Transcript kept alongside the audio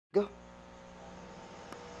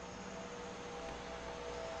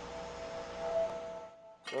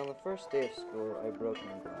the first day of school, I broke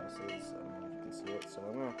my glasses. I don't know if you can see it, so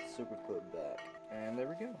I'm gonna have to super glue it back. And there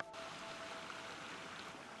we go.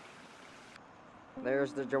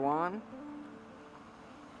 There's the Jawan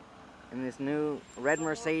in this new red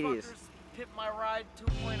Mercedes. Pit my ride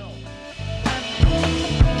 2.0.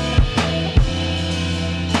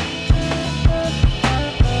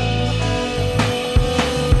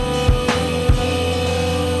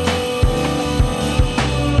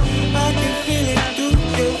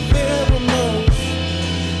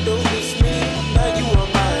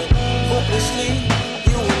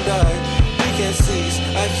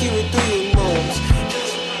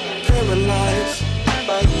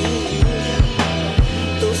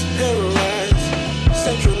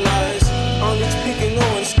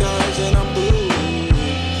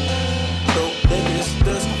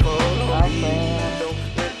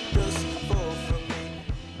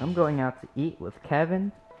 I'm going out to eat with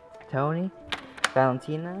Kevin, Tony,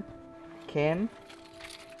 Valentina, Kim,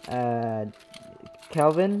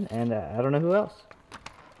 Kelvin, and I don't know who else.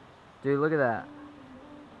 Dude, look at that.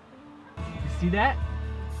 See that?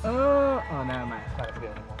 Oh, never mind. It's not as good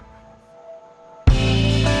anymore.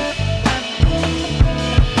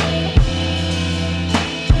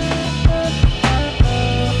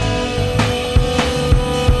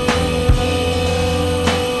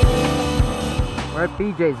 We're at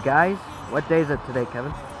BJ's, guys. What day is it today,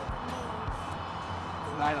 Kevin?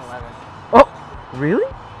 9/11. Oh, really?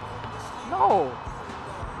 No!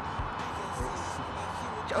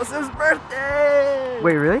 Joseph's birthday!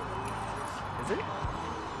 Wait, really? Is it?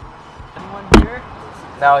 Anyone here?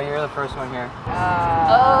 No, you're the first one here.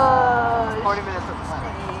 40 minutes of fun.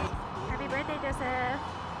 Happy birthday, Joseph.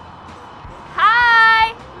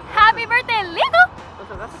 Hi! Happy birthday, Lito!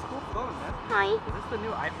 That's a cool phone, man. Hi. Is this the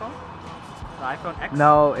new iPhone? The iPhone X?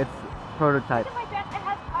 No, it's prototype. Look at my dress, it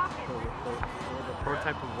has pockets. The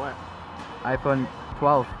prototype of what? iPhone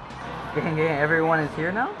 12. Gang, everyone is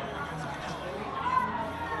here now?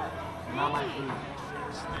 Not my food.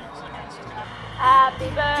 Happy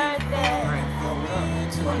birthday!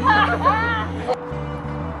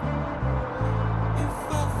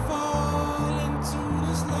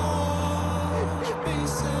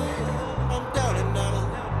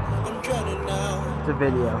 It's a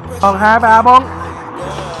video. Oh, hi, Babong.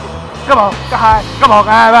 Come on, hi. Come on,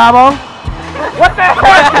 hi, Babong. What the heck?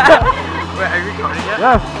 Wait, are you recording yet?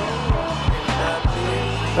 Yes.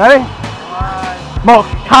 Ready? Một,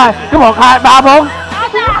 hai, come on, hi, Babong.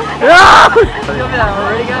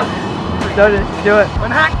 Ready, guys? Do it.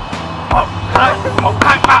 One hack. Một,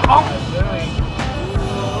 hai, ba, bóng.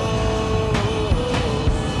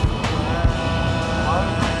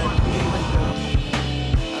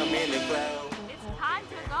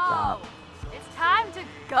 It's time to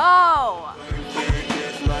go!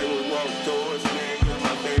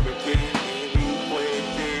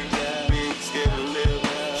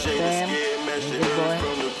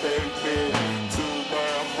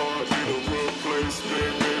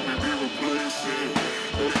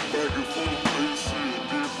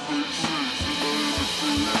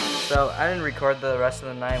 So I didn't record the rest of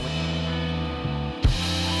the night.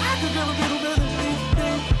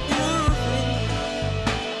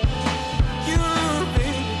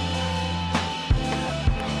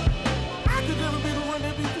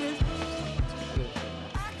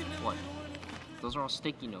 What? Those are all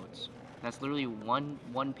sticky notes. That's literally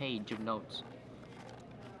one page of notes.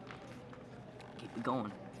 Keep it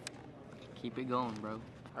going. Keep it going, bro.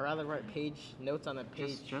 I'd rather write notes on a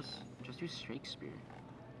page. Just do Shakespeare.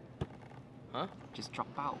 Huh? Just drop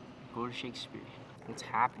out. Go to Shakespeare. What's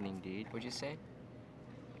happening, dude? What'd you say?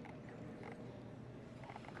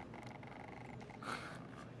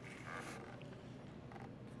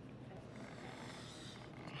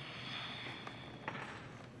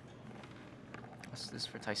 What's this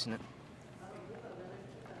for Tyson?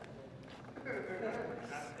 I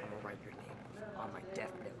will write your name on my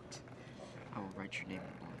death note. I will write your name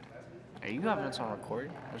on. Are you having this on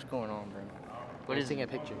record? What's going on, bro? What is taking a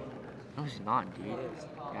picture? No, he's not, dude.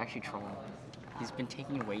 You're actually trolling. He's been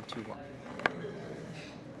taking it way too long.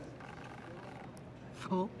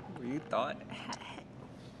 Fool, you thought?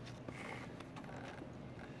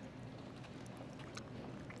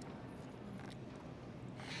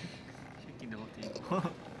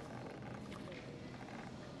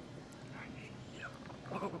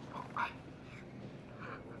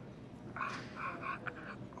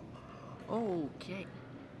 Okay.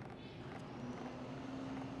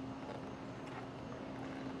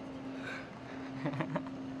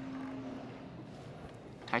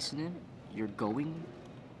 Tyson, you're going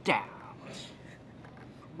down.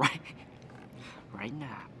 Right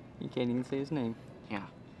now. You can't even say his name. Yeah.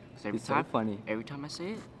 'Cause every He's so time, funny. every time I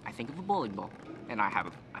say it, I think of a bowling ball, and I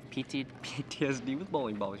have PTSD with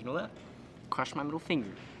bowling balls. You know that? Crushed my middle finger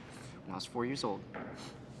when I was 4 years old.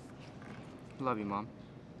 Love you, Mom.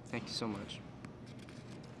 Thank you so much.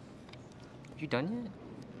 You done yet?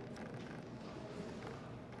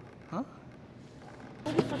 Huh?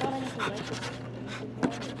 What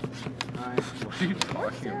are you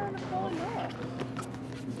talking about?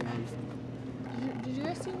 Did you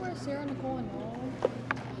guys see where Sarah Nicole and Noel?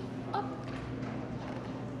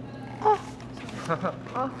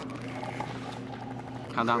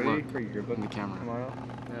 How'd that Ready look for your book in the camera? tomorrow?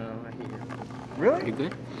 No, I hate you. Really? You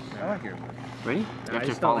good? I like your book. Ready? No, You I have to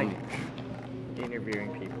just don't follow like me. interviewing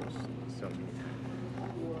people. So mean.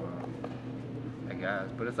 I guess,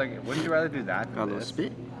 but it's like, wouldn't you rather do that Got a than little this?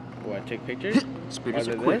 spit. What? Take pictures? Spitters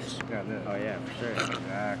Or are the quick. this? Yeah, this. Oh yeah, for sure.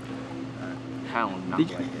 Exactly. Hell no. Did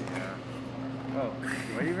you- Like it, yeah. Oh,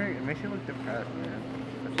 why do you make, it makes you look depressed, man.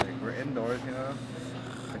 It's like, we're indoors, you know?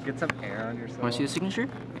 Like, get some air on yourself. Want to see the signature?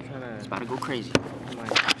 I'm trying It's to about to go crazy. have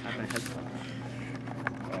my headphones.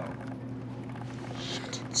 Oh,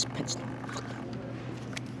 Shit, this pen's not.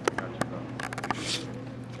 gotcha, though.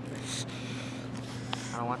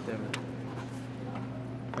 I don't want them.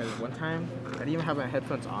 Because one time, I didn't even have my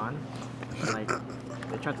headphones on. And like,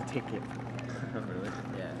 they tried to take it. Really?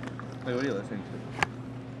 Yeah. Wait, what are you listening to?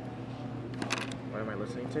 What am I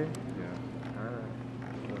listening to? Yeah. I don't know.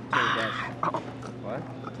 Take a guess. What?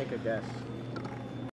 Take a guess.